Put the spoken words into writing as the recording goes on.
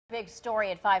Big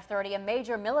story at 5:30, a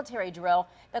major military drill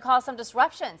that caused some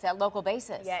disruptions at local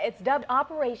bases. Yeah, it's dubbed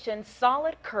Operation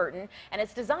Solid Curtain, and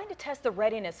it's designed to test the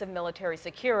readiness of military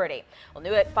security. Well,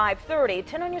 new at 5:30,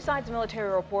 10 on your side's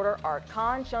military reporter Art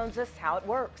Kohn shows us how it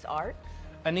works. Art?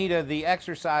 Anita, the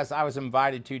exercise I was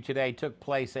invited to today took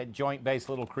place at Joint Base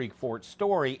Little Creek Fort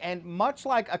Story, and much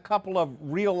like a couple of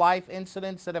real-life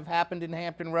incidents that have happened in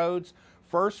Hampton Roads,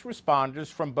 first responders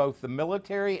from both the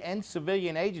military and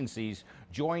civilian agencies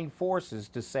joined forces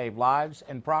to save lives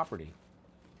and property.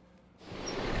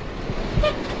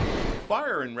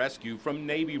 Fire and rescue from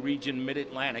Navy Region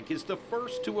Mid-Atlantic is the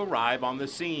first to arrive on the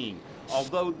scene.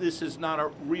 Although this is not a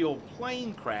real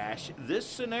plane crash, this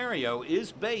scenario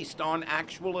is based on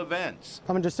actual events.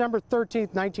 On December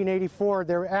 13th, 1984,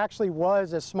 there actually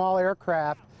was a small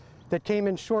aircraft that came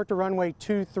in short to runway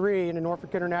 23 in the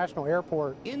Norfolk International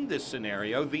Airport. In this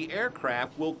scenario, the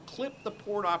aircraft will clip the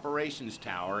port operations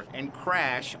tower and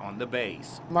crash on the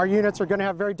base. Our units are going to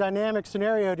have a very dynamic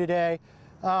scenario today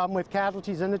with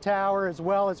casualties in the tower as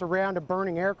well as around a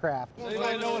burning aircraft.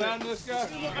 Anybody know what happened to this guy?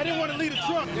 I didn't want to leave the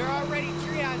truck. They're already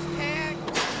triage tagged.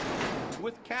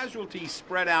 With casualties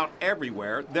spread out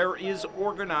everywhere, there is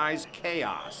organized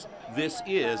chaos. This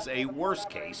is a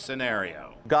worst-case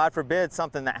scenario. God forbid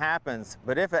something that happens,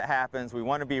 but if it happens, we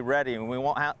want to be ready, and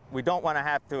we don't want to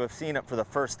have seen it for the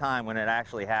first time when it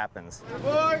actually happens.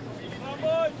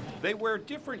 They wear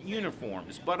different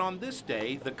uniforms, but on this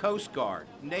day, the Coast Guard,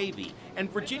 Navy,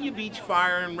 and Virginia Beach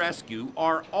Fire and Rescue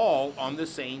are all on the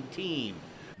same team.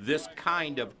 This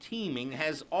kind of teaming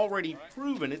has already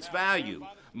proven its value,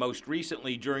 most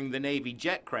recently during the Navy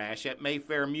jet crash at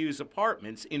Mayfair Mews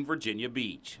Apartments in Virginia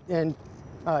Beach. In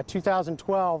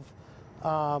 2012,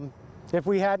 if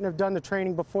we hadn't have done the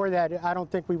training before that, I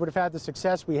don't think we would have had the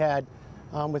success we had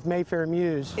with Mayfair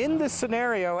Mews. In this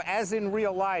scenario, as in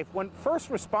real life, when first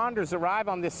responders arrive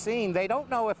on this scene, they don't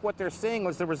know if what they're seeing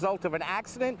was the result of an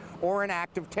accident or an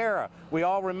act of terror. We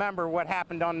all remember what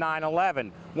happened on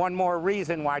 9/11. One more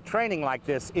reason why training like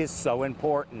this is so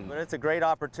important. But it's a great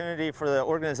opportunity for the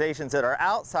organizations that are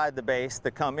outside the base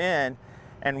to come in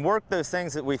and work those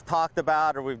things that we've talked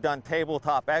about or we've done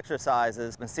tabletop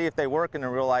exercises and see if they work in a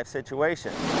real life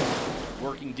situation.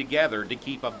 Working together to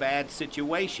keep a bad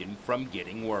situation from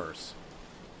getting worse.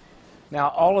 Now,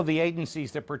 all of the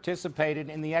agencies that participated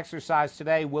in the exercise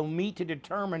today will meet to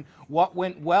determine what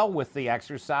went well with the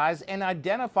exercise and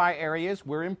identify areas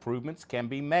where improvements can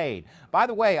be made. By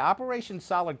the way, Operation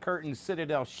Solid Curtain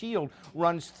Citadel Shield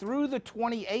runs through the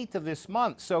 28th of this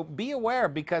month, so be aware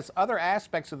because other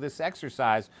aspects of this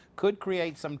exercise could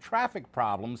create some traffic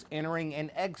problems entering and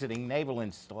exiting naval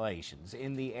installations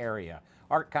in the area.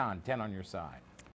 Art Kohn, 10 on your side.